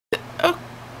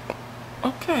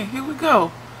Okay, here we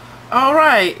go. All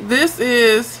right, this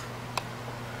is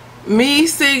me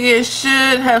singing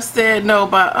Should Have Said No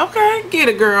by, okay, get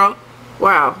it, girl.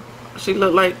 Wow, she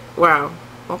looked like, wow,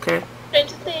 okay.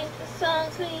 Stranger things, the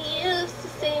songs we used to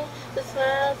sing, the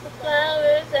smiles, the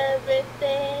flowers,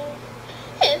 everything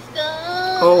is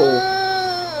gone.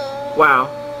 Oh,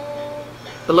 wow.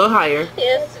 A little higher.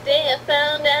 Yesterday I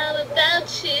found out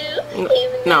about you,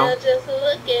 even now just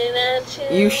looking at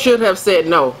you. You should have said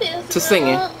no to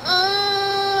singing.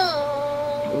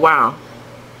 Wow.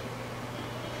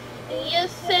 You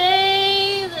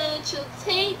say that you'll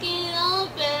take it all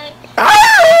back.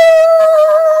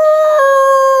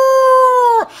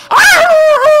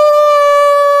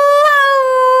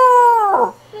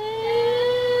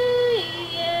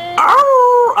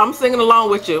 I'm singing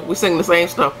along with you. We sing the same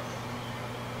stuff.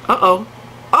 Uh-oh.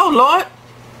 Oh, Lord.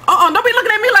 Don't be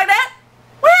looking at me like that.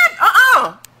 What?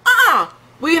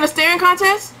 We in a staring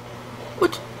contest?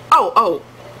 Which? Oh.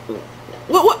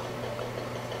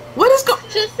 What is going?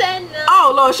 She said no.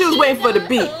 Oh, Lord, she was waiting for the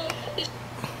beat.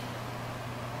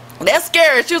 That's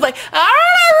scary. She was like,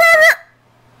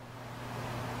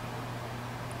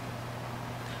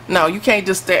 no, you can't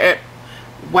just stare.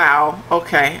 Wow.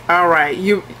 Okay. All right.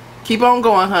 You keep on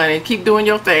going, honey. Keep doing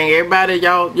your thing. Everybody,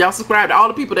 y'all subscribe to all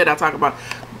the people that I talk about.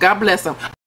 God bless them.